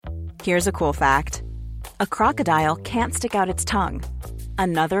Here's a cool fact. A crocodile can't stick out its tongue.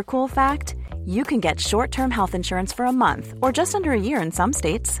 Another cool fact, you can get short-term health insurance for a month or just under a year in some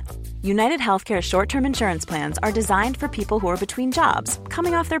states. United Healthcare short-term insurance plans are designed for people who are between jobs,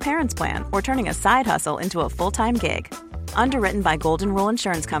 coming off their parents' plan, or turning a side hustle into a full-time gig. Underwritten by Golden Rule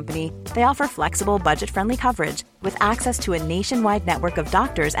Insurance Company, they offer flexible, budget-friendly coverage with access to a nationwide network of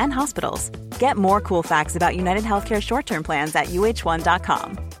doctors and hospitals. Get more cool facts about United Healthcare short-term plans at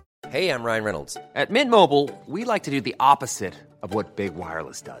uh1.com. Hey, I'm Ryan Reynolds. At Mint Mobile, we like to do the opposite of what Big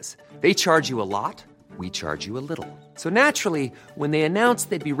Wireless does. They charge you a lot, we charge you a little. So naturally, when they announced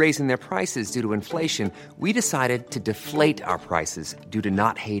they'd be raising their prices due to inflation, we decided to deflate our prices due to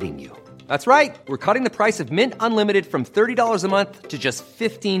not hating you. That's right. We're cutting the price of Mint Unlimited from $30 a month to just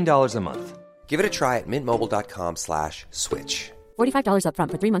 $15 a month. Give it a try at mintmobile.com/switch. $45 up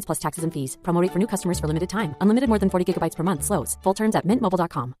front for 3 months plus taxes and fees. Promo rate for new customers for limited time. Unlimited more than 40 gigabytes per month. Slows full terms at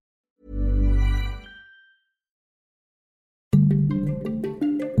mintmobile.com.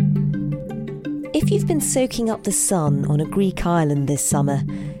 If you've been soaking up the sun on a Greek island this summer,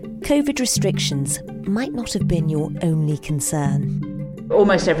 COVID restrictions might not have been your only concern.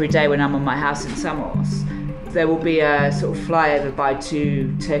 Almost every day when I'm on my house in Samos, there will be a sort of flyover by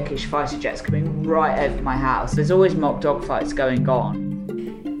 2 Turkish fighter jets coming right over my house. There's always mock dogfights going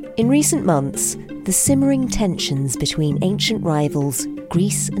on. In recent months, the simmering tensions between ancient rivals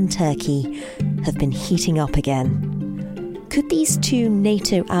Greece and Turkey have been heating up again. Could these two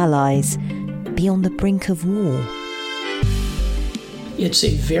NATO allies be on the brink of war? It's a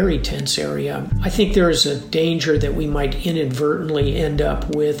very tense area. I think there is a danger that we might inadvertently end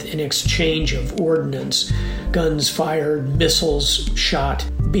up with an exchange of ordnance, guns fired, missiles shot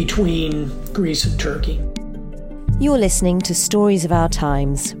between Greece and Turkey. You're listening to Stories of Our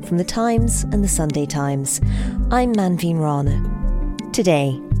Times from The Times and The Sunday Times. I'm Manveen Rana.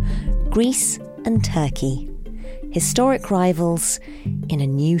 Today, Greece and Turkey. Historic rivals in a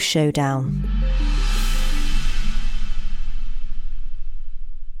new showdown.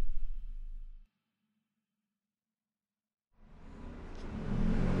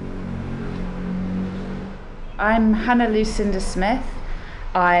 I'm Hannah Lucinda Smith.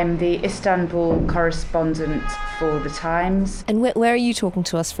 I'm the Istanbul correspondent for The Times. And where are you talking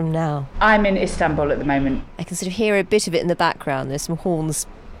to us from now? I'm in Istanbul at the moment. I can sort of hear a bit of it in the background. There's some horns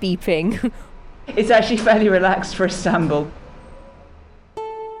beeping. It's actually fairly relaxed for Istanbul.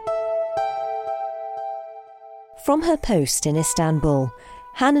 From her post in Istanbul,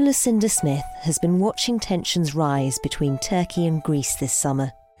 Hannah Lucinda Smith has been watching tensions rise between Turkey and Greece this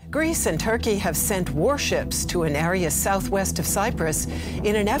summer. Greece and Turkey have sent warships to an area southwest of Cyprus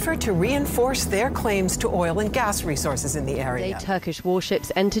in an effort to reinforce their claims to oil and gas resources in the area. Turkish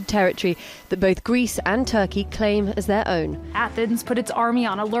warships entered territory that both Greece and Turkey claim as their own. Athens put its army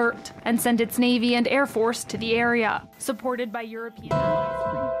on alert and sent its navy and air force to the area, supported by European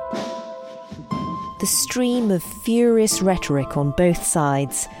allies. The stream of furious rhetoric on both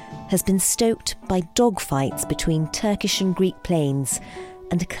sides has been stoked by dogfights between Turkish and Greek planes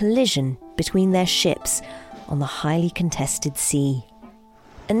and a collision between their ships on the highly contested sea.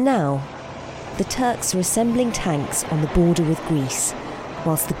 And now, the Turks are assembling tanks on the border with Greece,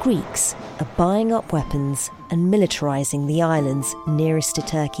 whilst the Greeks are buying up weapons and militarising the islands nearest to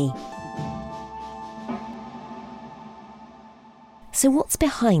Turkey. So what's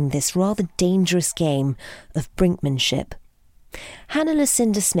behind this rather dangerous game of brinkmanship? Hannah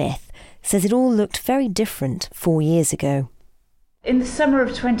Lucinda Smith says it all looked very different 4 years ago. In the summer of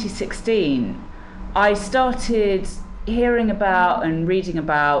 2016, I started hearing about and reading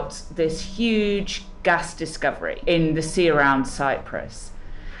about this huge gas discovery in the sea around Cyprus.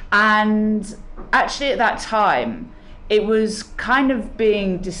 And actually at that time, it was kind of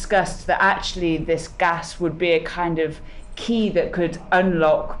being discussed that actually this gas would be a kind of key that could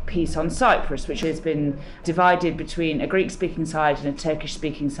unlock peace on Cyprus, which has been divided between a Greek-speaking side and a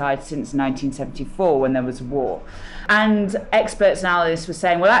Turkish-speaking side since 1974 when there was a war. And experts and analysts were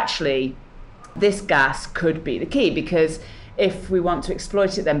saying, well, actually, this gas could be the key, because if we want to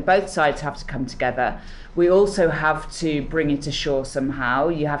exploit it, then both sides have to come together. We also have to bring it ashore somehow.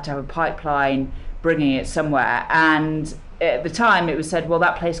 You have to have a pipeline bringing it somewhere. And at the time, it was said, well,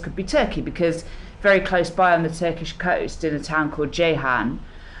 that place could be Turkey, because very close by on the Turkish coast in a town called Ceyhan,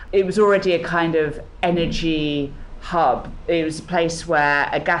 it was already a kind of energy hub. It was a place where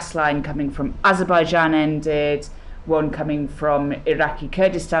a gas line coming from Azerbaijan ended, one coming from Iraqi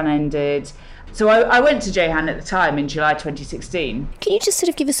Kurdistan ended. So I went to Ceyhan at the time in July 2016. Can you just sort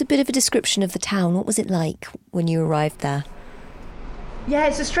of give us a bit of a description of the town? What was it like when you arrived there? Yeah,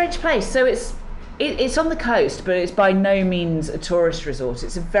 it's a strange place. So It's on the coast, but it's by no means a tourist resort.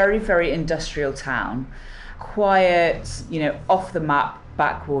 It's a very, very industrial town, quiet, off the map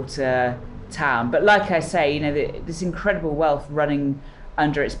backwater town. But like I say, this incredible wealth running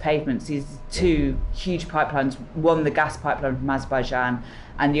under its pavements. These two huge pipelines, one the gas pipeline from Azerbaijan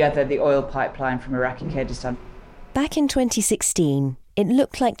and the other the oil pipeline from Iraqi Kurdistan. Back in 2016, it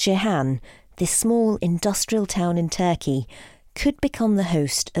looked like Ceyhan, this small industrial town in Turkey, could become the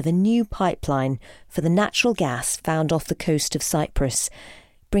host of a new pipeline for the natural gas found off the coast of Cyprus,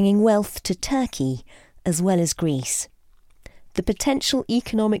 bringing wealth to Turkey as well as Greece. The potential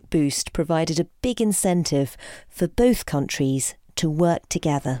economic boost provided a big incentive for both countries to work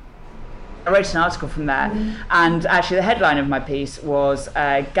together. I wrote an article from there, and actually the headline of my piece was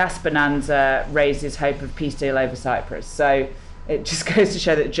Gas Bonanza Raises Hope of Peace Deal Over Cyprus. So it just goes to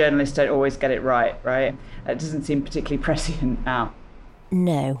show that journalists don't always get it right? It doesn't seem particularly prescient now.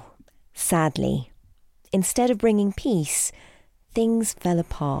 No, sadly. Instead of bringing peace, things fell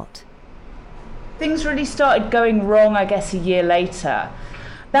apart. Things really started going wrong, I guess, a year later.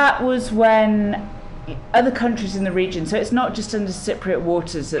 That was when other countries in the region, so it's not just under Cypriot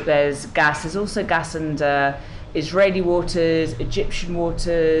waters that there's gas, there's also gas under Israeli waters, Egyptian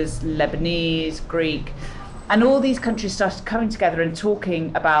waters, Lebanese, Greek, and all these countries started coming together and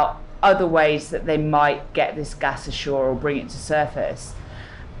talking about other ways that they might get this gas ashore or bring it to surface,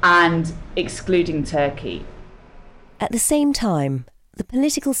 and excluding Turkey. At the same time, the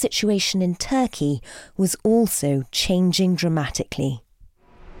political situation in Turkey was also changing dramatically.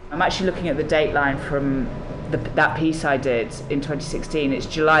 I'm actually looking at the dateline from that piece I did in 2016. It's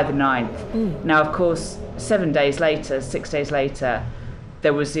July the 9th. Now, of course, 6 days later,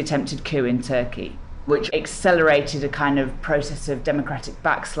 there was the attempted coup in Turkey, which accelerated a kind of process of democratic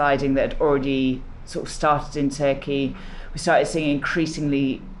backsliding that had already sort of started in Turkey. We started seeing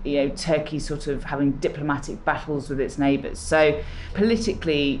increasingly, Turkey sort of having diplomatic battles with its neighbours. So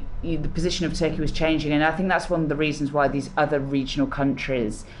politically, the position of Turkey was changing, and I think that's one of the reasons why these other regional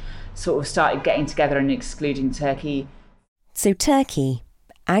countries sort of started getting together and excluding Turkey. So Turkey,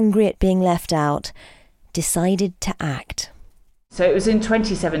 angry at being left out, decided to act. So it was in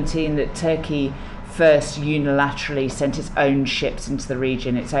 2017 that Turkey first unilaterally sent its own ships into the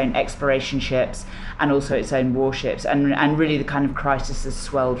region, its own exploration ships and also its own warships, and really the kind of crisis has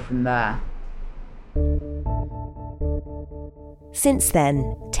swelled from there. Since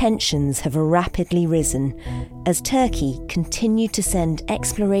then, tensions have rapidly risen as Turkey continued to send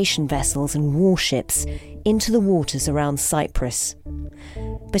exploration vessels and warships into the waters around Cyprus.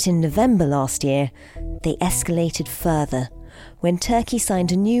 But in November last year, they escalated further when Turkey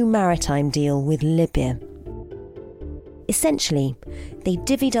signed a new maritime deal with Libya. Essentially, they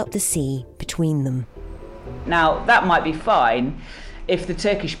divvied up the sea between them. Now, that might be fine if the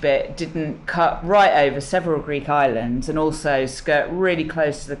Turkish bit didn't cut right over several Greek islands and also skirt really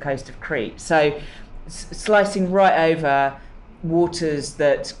close to the coast of Crete. So slicing right over waters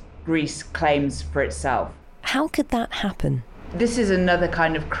that Greece claims for itself. How could that happen? This is another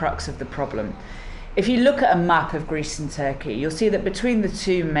kind of crux of the problem. If you look at a map of Greece and Turkey, you'll see that between the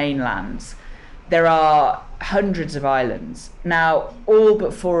two mainlands, there are hundreds of islands. Now, all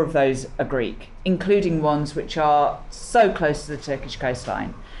but 4 of those are Greek, including ones which are so close to the Turkish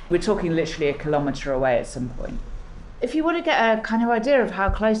coastline. We're talking literally a kilometre away at some point. If you want to get a kind of idea of how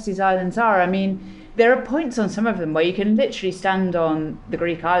close these islands are, I mean, there are points on some of them where you can literally stand on the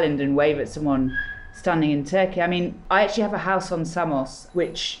Greek island and wave at someone standing in Turkey. I mean, I actually have a house on Samos,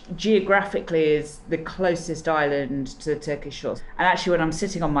 which geographically is the closest island to the Turkish shores. And actually, when I'm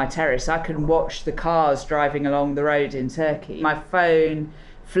sitting on my terrace, I can watch the cars driving along the road in Turkey. My phone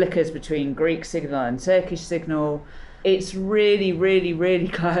flickers between Greek signal and Turkish signal. It's really, really, really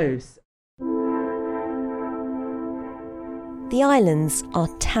close. The islands are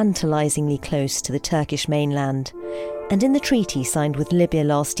tantalisingly close to the Turkish mainland, and in the treaty signed with Libya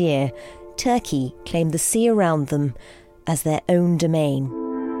last year, Turkey claimed the sea around them as their own domain.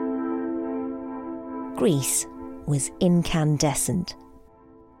 Greece was incandescent,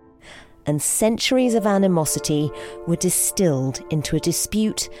 and centuries of animosity were distilled into a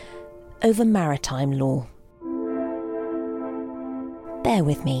dispute over maritime law. Bear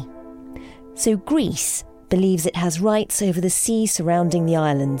with me. So Greece believes it has rights over the sea surrounding the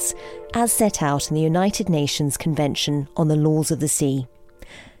islands, as set out in the United Nations Convention on the Laws of the Sea.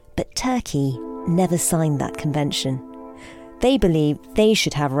 But Turkey never signed that convention. They believe they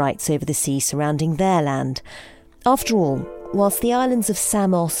should have rights over the sea surrounding their land. After all, whilst the islands of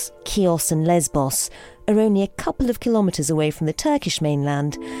Samos, Chios and Lesbos are only a couple of kilometres away from the Turkish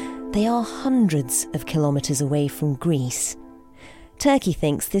mainland, they are hundreds of kilometres away from Greece. Turkey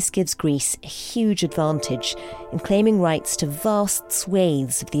thinks this gives Greece a huge advantage in claiming rights to vast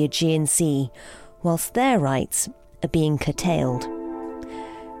swathes of the Aegean Sea, whilst their rights are being curtailed.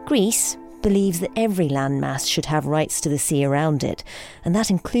 Greece believes that every landmass should have rights to the sea around it, and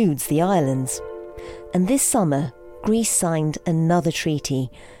that includes the islands. And this summer, Greece signed another treaty,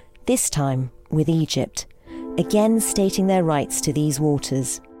 this time with Egypt, again stating their rights to these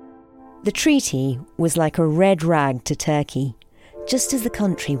waters. The treaty was like a red rag to Turkey, just as the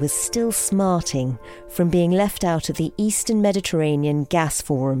country was still smarting from being left out of the Eastern Mediterranean Gas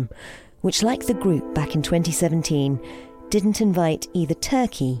Forum, which, like the group back in 2017, didn't invite either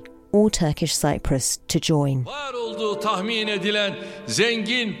Turkey or Turkish Cyprus to join. The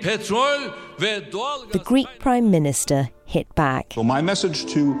Greek Prime Minister hit back. So my message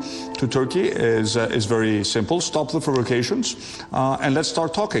to Turkey is very simple. Stop the provocations and let's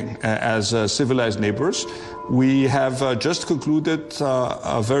start talking as civilized neighbors. We have just concluded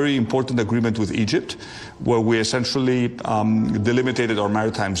a very important agreement with Egypt, where we essentially delimited our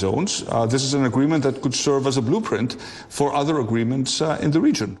maritime zones. This is an agreement that could serve as a blueprint for other agreements in the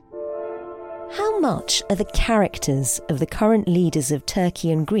region. How much are the characters of the current leaders of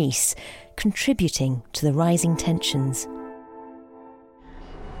Turkey and Greece contributing to the rising tensions?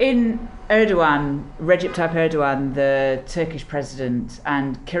 In Erdogan, Recep Tayyip Erdogan, the Turkish president,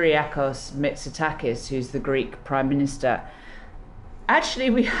 and Kyriakos Mitsotakis, who's the Greek prime minister, actually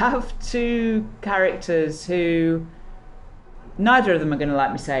we have two characters who, neither of them are going to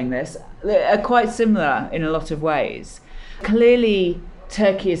like me saying this, are quite similar in a lot of ways. Clearly,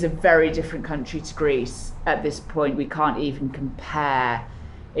 Turkey is a very different country to Greece. At this point, we can't even compare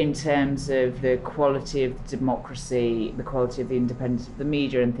in terms of the quality of the democracy, the quality of the independence of the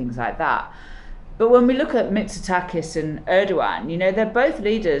media and things like that. But when we look at Mitsotakis and Erdogan, you know, they're both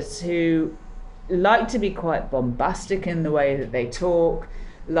leaders who like to be quite bombastic in the way that they talk,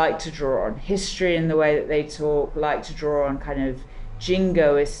 like to draw on history in the way that they talk, like to draw on kind of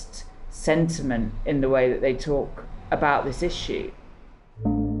jingoist sentiment in the way that they talk about this issue.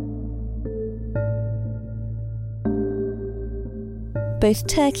 Both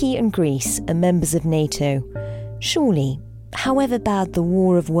Turkey and Greece are members of NATO. Surely, however bad the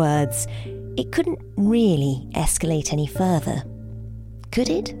war of words, it couldn't really escalate any further. Could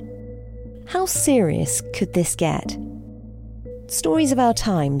it? How serious could this get? Stories of Our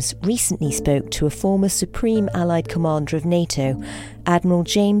Times recently spoke to a former Supreme Allied Commander of NATO, Admiral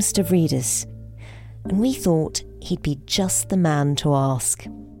James Stavridis, and we thought he'd be just the man to ask.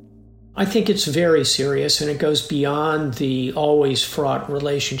 I think it's very serious, and it goes beyond the always fraught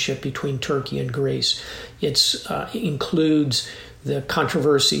relationship between Turkey and Greece. It includes the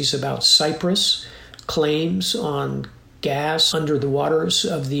controversies about Cyprus, claims on gas under the waters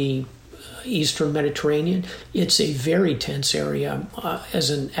of the Eastern Mediterranean. It's a very tense area. As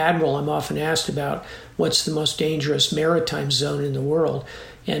an admiral, I'm often asked about what's the most dangerous maritime zone in the world.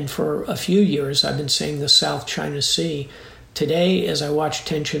 And for a few years, I've been saying the South China Sea. Today, as I watch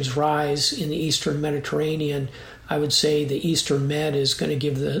tensions rise in the Eastern Mediterranean, I would say the Eastern Med is going to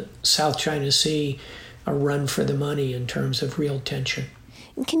give the South China Sea a run for the money in terms of real tension.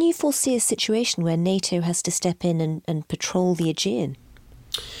 And can you foresee a situation where NATO has to step in and patrol the Aegean?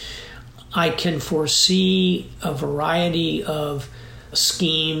 I can foresee a variety of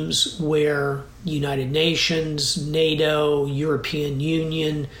schemes where United Nations, NATO, European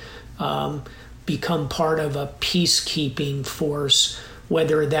Union become part of a peacekeeping force,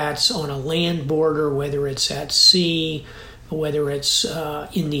 whether that's on a land border, whether it's at sea, whether it's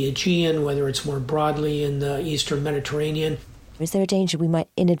in the Aegean, whether it's more broadly in the Eastern Mediterranean. Is there a danger we might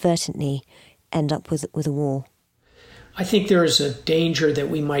inadvertently end up with a war? I think there is a danger that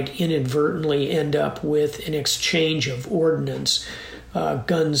we might inadvertently end up with an exchange of ordnance,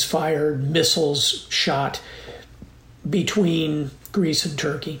 guns fired, missiles shot between Greece and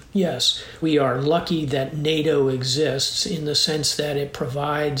Turkey. Yes, we are lucky that NATO exists in the sense that it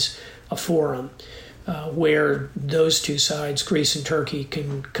provides a forum where those two sides, Greece and Turkey,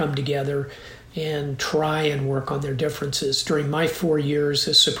 can come together and try and work on their differences. During my 4 years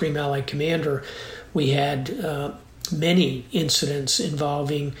as Supreme Allied Commander, we had many incidents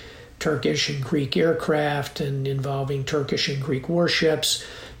involving Turkish and Greek aircraft and involving Turkish and Greek warships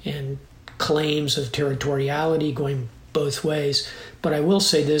and claims of territoriality going both ways. But I will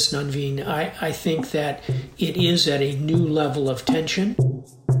say this, Nanveen, I think that it is at a new level of tension.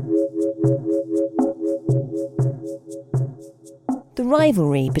 The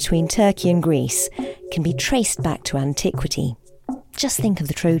rivalry between Turkey and Greece can be traced back to antiquity. Just think of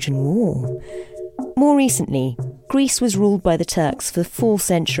the Trojan War. More recently, Greece was ruled by the Turks for 4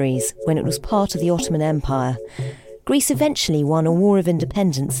 centuries when it was part of the Ottoman Empire. Greece eventually won a war of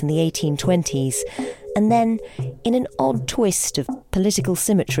independence in the 1820s, and then, in an odd twist of political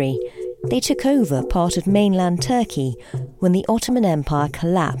symmetry, they took over part of mainland Turkey when the Ottoman Empire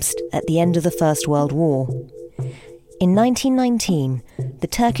collapsed at the end of the First World War. In 1919, the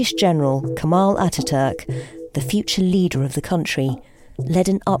Turkish general Kemal Ataturk, the future leader of the country, led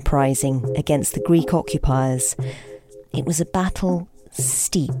an uprising against the Greek occupiers. It was a battle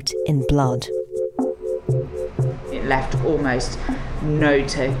steeped in blood. It left almost no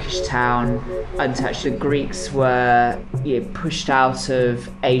Turkish town untouched. The Greeks were pushed out of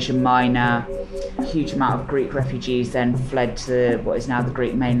Asia Minor. A huge amount of Greek refugees then fled to what is now the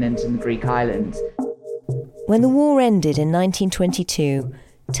Greek mainland and the Greek islands. When the war ended in 1922,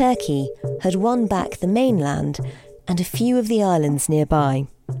 Turkey had won back the mainland and a few of the islands nearby.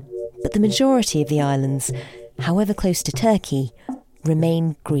 But the majority of the islands, however close to Turkey,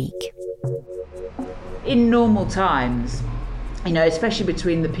 remain Greek. In normal times, especially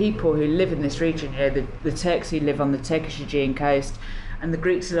between the people who live in this region, the Turks who live on the Turkish Aegean coast and the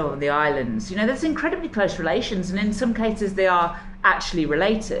Greeks who live on the islands, there's incredibly close relations, and in some cases they are actually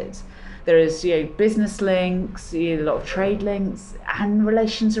related. There is, business links, a lot of trade links, and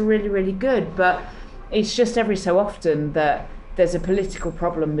relations are really, really good. But it's just every so often that there's a political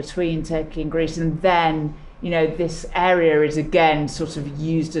problem between Turkey and Greece, and then, this area is again sort of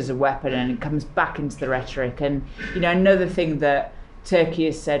used as a weapon, and it comes back into the rhetoric. And, another thing that Turkey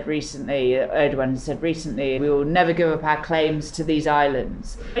has said recently, Erdogan has said recently, we will never give up our claims to these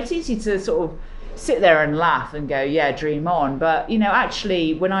islands. It's easy to sort of sit there and laugh and go, yeah, dream on. But,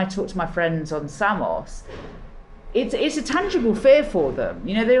 actually, when I talk to my friends on Samos, it's a tangible fear for them.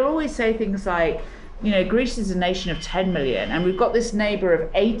 They always say things like, Greece is a nation of 10 million and we've got this neighbour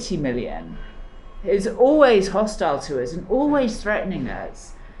of 80 million who's always hostile to us and always threatening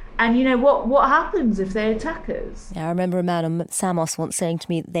us. And what happens if they attack us? Yeah, I remember a man on Samos once saying to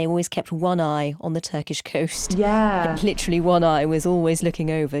me that they always kept one eye on the Turkish coast. Yeah. And literally one eye was always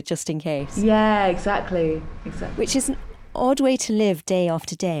looking over just in case. Yeah, exactly. Which is an odd way to live day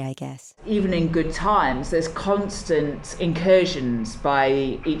after day, I guess. Even in good times, there's constant incursions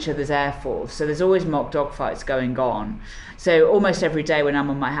by each other's air force. So there's always mock dogfights going on. So almost every day when I'm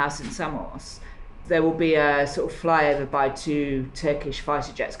on my house in Samos, there will be a sort of flyover by 2 Turkish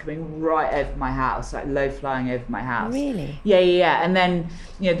fighter jets coming right over my house, like low flying over my house. Really? Yeah. And then,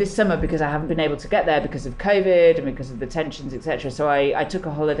 this summer, because I haven't been able to get there because of COVID and because of the tensions, etc., so I took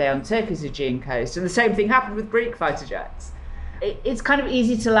a holiday on Turkey's Aegean coast, and the same thing happened with Greek fighter jets. It's kind of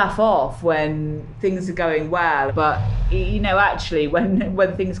easy to laugh off when things are going well, but, actually,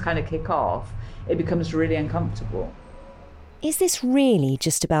 when things kind of kick off, it becomes really uncomfortable. Is this really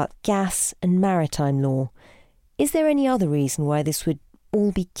just about gas and maritime law? Is there any other reason why this would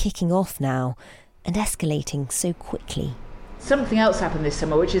all be kicking off now and escalating so quickly? Something else happened this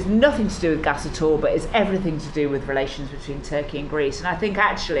summer, which has nothing to do with gas at all, but is everything to do with relations between Turkey and Greece. And I think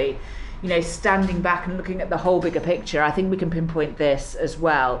actually, standing back and looking at the whole bigger picture, I think we can pinpoint this as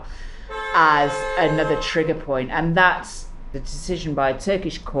well as another trigger point. And that's the decision by a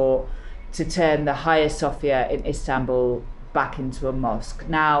Turkish court to turn the Hagia Sophia in Istanbul back into a mosque.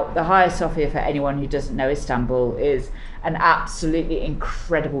 Now, the Hagia Sophia, for anyone who doesn't know Istanbul, is an absolutely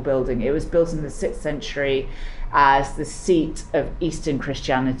incredible building. It was built in the 6th century as the seat of Eastern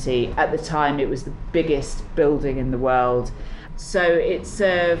Christianity. At the time, it was the biggest building in the world. So it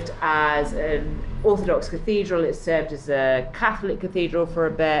served as an Orthodox cathedral, it served as a Catholic cathedral for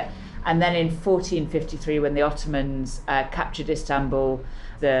a bit, and then in 1453, when the Ottomans captured Istanbul,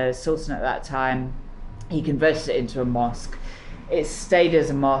 the Sultan at that time, he converted it into a mosque. It stayed as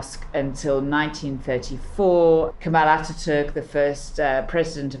a mosque until 1934. Kemal Ataturk, the first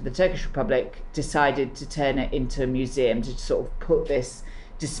president of the Turkish Republic, decided to turn it into a museum to sort of put this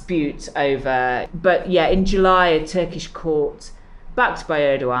dispute over. But yeah, in July, a Turkish court, backed by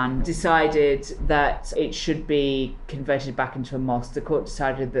Erdogan, decided that it should be converted back into a mosque. The court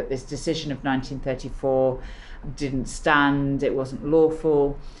decided that this decision of 1934 didn't stand, it wasn't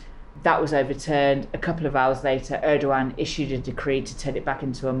lawful. That was overturned. A couple of hours later, Erdogan issued a decree to turn it back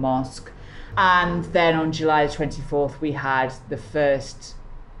into a mosque. And then on July 24th, we had the first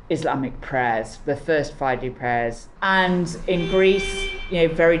Islamic prayers, the first Friday prayers. And in Greece,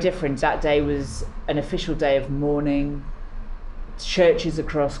 very different. That day was an official day of mourning. Churches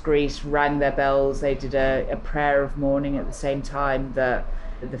across Greece rang their bells. They did a prayer of mourning at the same time that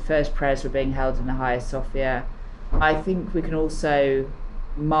the first prayers were being held in the Hagia Sophia. I think we can also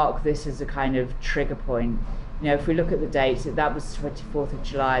mark this as a kind of trigger point. If we look at the dates, that was the 24th of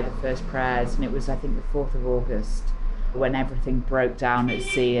July, the first prayers, and it was, I think, the 4th of August when everything broke down at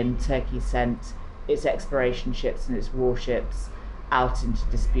sea and Turkey sent its exploration ships and its warships out into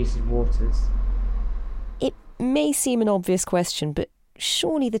disputed waters. It may seem an obvious question, but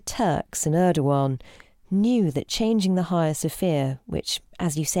surely the Turks and Erdogan knew that changing the Hagia Sophia, which,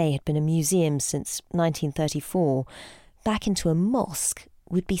 as you say, had been a museum since 1934, back into a mosque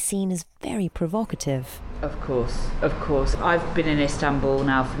would be seen as very provocative. Of course. I've been in Istanbul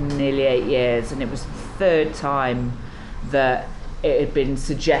now for nearly 8 years, and it was the third time that it had been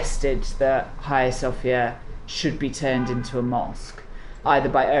suggested that Hagia Sophia should be turned into a mosque, either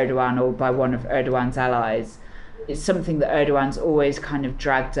by Erdogan or by one of Erdogan's allies. It's something that Erdogan's always kind of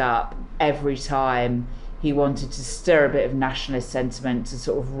dragged up every time he wanted to stir a bit of nationalist sentiment, to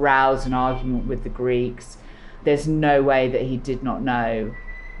sort of rouse an argument with the Greeks. There's no way that he did not know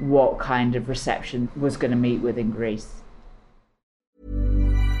what kind of reception was going to meet with in Greece.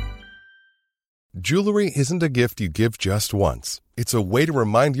 Jewelry isn't a gift you give just once. It's a way to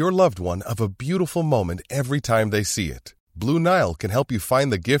remind your loved one of a beautiful moment every time they see it. Blue Nile can help you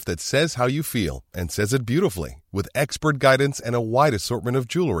find the gift that says how you feel and says it beautifully, with expert guidance and a wide assortment of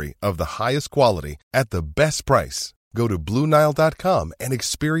jewelry of the highest quality at the best price. Go to BlueNile.com and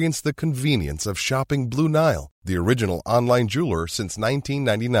experience the convenience of shopping Blue Nile, the original online jeweler since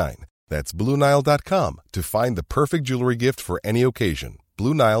 1999. That's BlueNile.com to find the perfect jewelry gift for any occasion.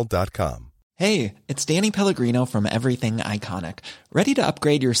 BlueNile.com. Hey, it's Danny Pellegrino from Everything Iconic. Ready to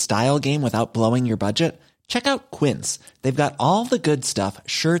upgrade your style game without blowing your budget? Check out Quince. They've got all the good stuff,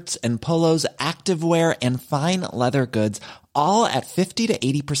 shirts and polos, activewear, and fine leather goods, all at 50 to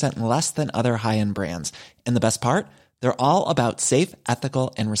 80% less than other high-end brands. And the best part? They're all about safe,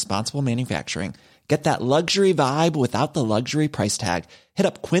 ethical, and responsible manufacturing. Get that luxury vibe without the luxury price tag. Hit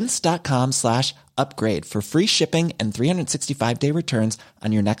up quince.com/upgrade for free shipping and 365-day returns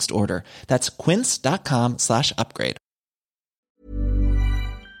on your next order. That's quince.com/upgrade.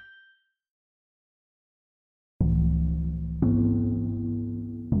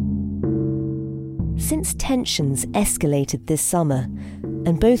 Since tensions escalated this summer,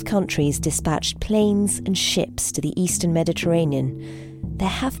 and both countries dispatched planes and ships to the eastern Mediterranean, there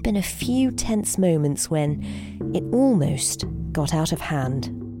have been a few tense moments when it almost got out of hand.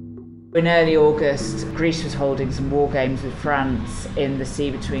 In early August, Greece was holding some war games with France in the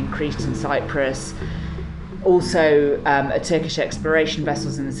sea between Crete and Cyprus. Also, a Turkish exploration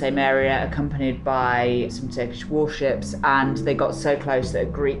vessels in the same area, accompanied by some Turkish warships, and they got so close that a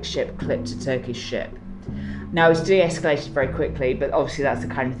Greek ship clipped a Turkish ship. Now, it's de-escalated very quickly, but obviously that's the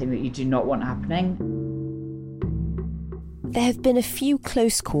kind of thing that you do not want happening. There have been a few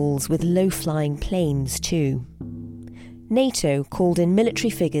close calls with low-flying planes too. NATO called in military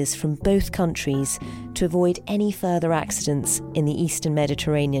figures from both countries to avoid any further accidents in the eastern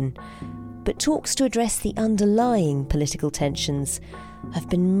Mediterranean, but talks to address the underlying political tensions have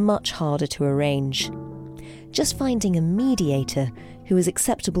been much harder to arrange. Just finding a mediator who is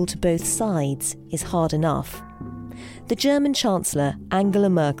acceptable to both sides is hard enough. The German Chancellor, Angela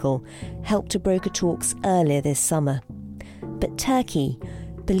Merkel, helped to broker talks earlier this summer. But Turkey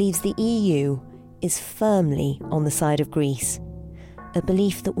believes the EU is firmly on the side of Greece, a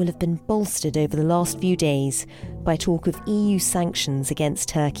belief that will have been bolstered over the last few days by talk of EU sanctions against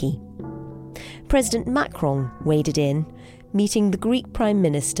Turkey. President Macron waded in, meeting the Greek Prime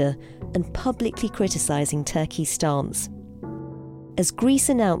Minister and publicly criticising Turkey's stance. As Greece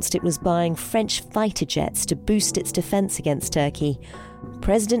announced it was buying French fighter jets to boost its defence against Turkey,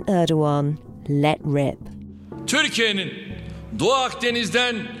 President Erdogan let rip. Türkiye'nin Doğu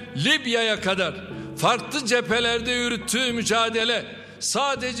Akdeniz'den Libya'ya kadar farklı cephelerde yürüttüğü mücadele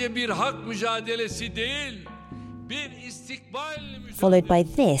sadece bir hak mücadelesi değil, bir istikbal mücadelesi. Followed by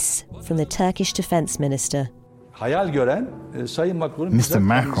this from the Turkish Defence Minister. Mr.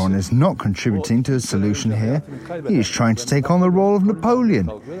 Macron is not contributing to a solution here. He is trying to take on the role of Napoleon.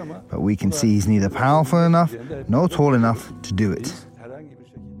 But we can see he's neither powerful enough nor tall enough to do it.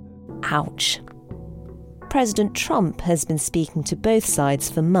 Ouch. President Trump has been speaking to both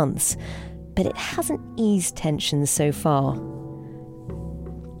sides for months, but it hasn't eased tensions so far.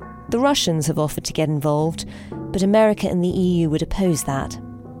 The Russians have offered to get involved, but America and the EU would oppose that.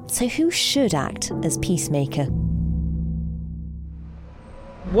 So who should act as peacemaker?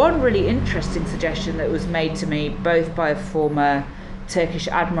 One really interesting suggestion that was made to me, both by a former Turkish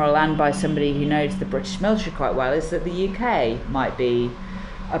admiral and by somebody who knows the British military quite well, is that the UK might be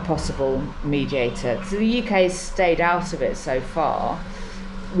a possible mediator. So the UK has stayed out of it so far.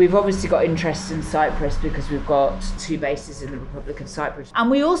 We've obviously got interest in Cyprus because we've got two bases in the Republic of Cyprus. And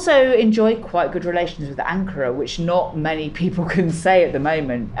we also enjoy quite good relations with Ankara, which not many people can say at the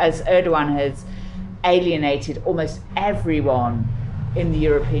moment, as Erdogan has alienated almost everyone in the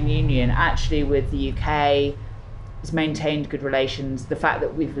European Union, actually with the UK, has maintained good relations. The fact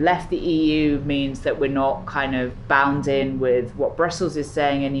that we've left the EU means that we're not kind of bound in with what Brussels is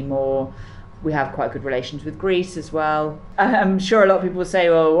saying anymore. We have quite good relations with Greece as well. I'm sure a lot of people say,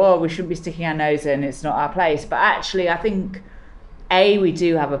 well, we shouldn't be sticking our nose in, it's not our place. But actually, I think, A, we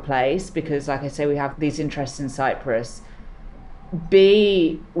do have a place because, like I say, we have these interests in Cyprus.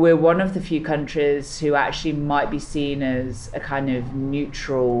 B, we're one of the few countries who actually might be seen as a kind of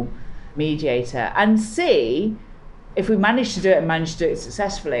neutral mediator. And C, if we manage to do it and manage to do it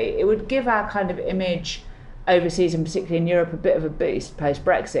successfully, it would give our kind of image overseas, and particularly in Europe, a bit of a boost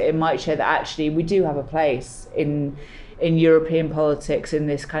post-Brexit. It might show that actually we do have a place in European politics in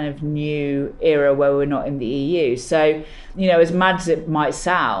this kind of new era where we're not in the EU. So, as mad as it might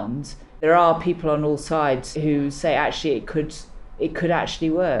sound, there are people on all sides who say actually it could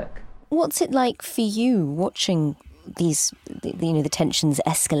actually work. What's it like for you watching these, the tensions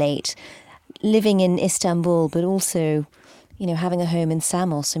escalate, living in Istanbul, but also, having a home in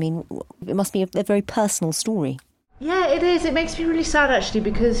Samos? I mean, it must be a very personal story. Yeah, it is. It makes me really sad, actually,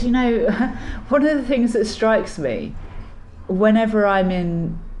 because, one of the things that strikes me whenever I'm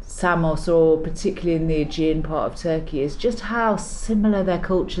in Samos, or particularly in the Aegean part of Turkey, is just how similar their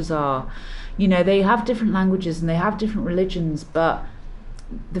cultures are. They have different languages and they have different religions, but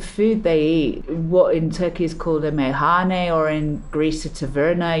the food they eat, what in Turkey is called a meyhane, or in Greece a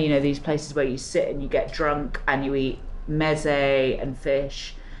taverna, these places where you sit and you get drunk and you eat meze and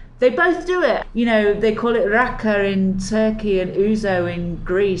fish. They both do it. They call it raka in Turkey and ouzo in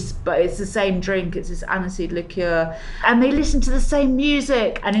Greece, but it's the same drink. It's this aniseed liqueur. And they listen to the same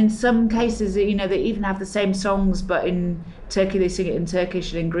music. And in some cases, they even have the same songs, but in Turkey they sing it in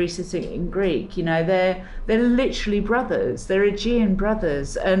Turkish and in Greece they sing it in Greek. They're literally brothers. They're Aegean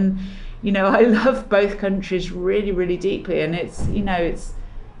brothers. And, I love both countries really, really deeply. And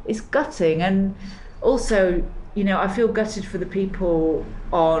it's gutting. And also, I feel gutted for the people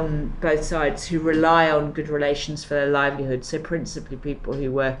on both sides who rely on good relations for their livelihood. So principally people who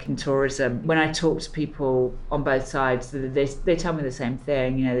work in tourism. When I talk to people on both sides, they tell me the same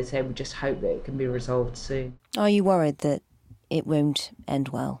thing. They say, we just hope that it can be resolved soon. Are you worried that it won't end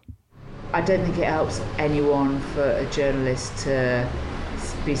well? I don't think it helps anyone for a journalist to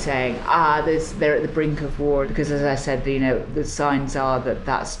be saying, they're at the brink of war, because as I said, the signs are that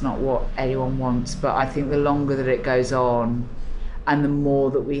that's not what anyone wants. But I think the longer that it goes on and the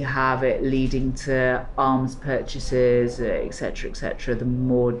more that we have it leading to arms purchases, etc., the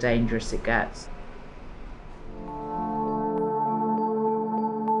more dangerous it gets.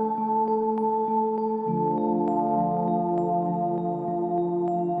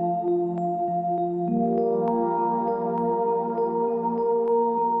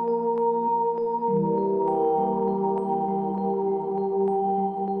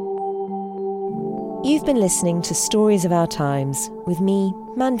 You've been listening to Stories of Our Times with me,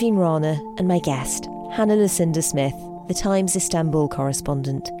 Manveen Rana, and my guest, Hannah Lucinda Smith, the Times Istanbul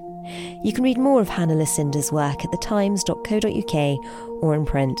correspondent. You can read more of Hannah Lucinda's work at thetimes.co.uk or in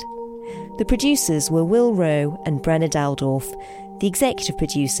print. The producers were Will Rowe and Brenna Daldorf. The executive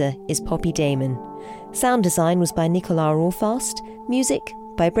producer is Poppy Damon. Sound design was by Nicola Rawfast. Music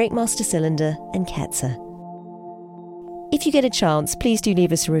by Breakmaster Cylinder and Ketzer. If you get a chance, please do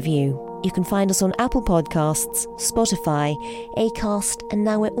leave us a review. You can find us on Apple Podcasts, Spotify, Acast, and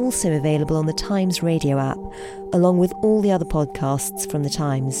now we're also available on the Times Radio app, along with all the other podcasts from the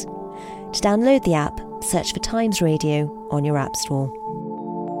Times. To download the app, search for Times Radio on your app store.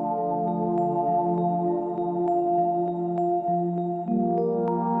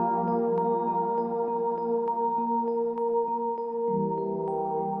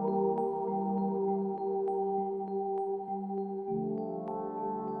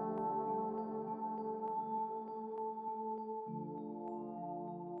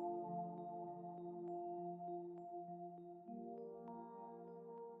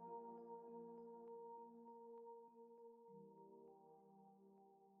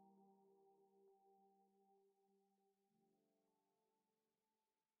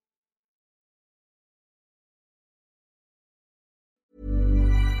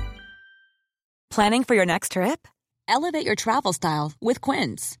 Planning for your next trip? Elevate your travel style with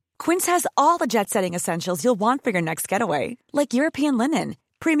Quince. Quince has all the jet-setting essentials you'll want for your next getaway, like European linen,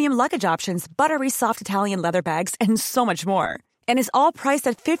 premium luggage options, buttery soft Italian leather bags, and so much more. And is all priced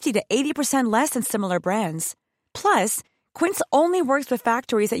at 50 to 80% less than similar brands. Plus, Quince only works with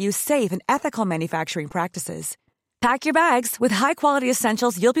factories that use safe and ethical manufacturing practices. Pack your bags with high-quality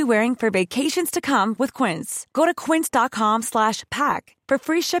essentials you'll be wearing for vacations to come with Quince. Go to quince.com/pack for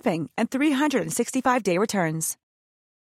free shipping and 365-day returns.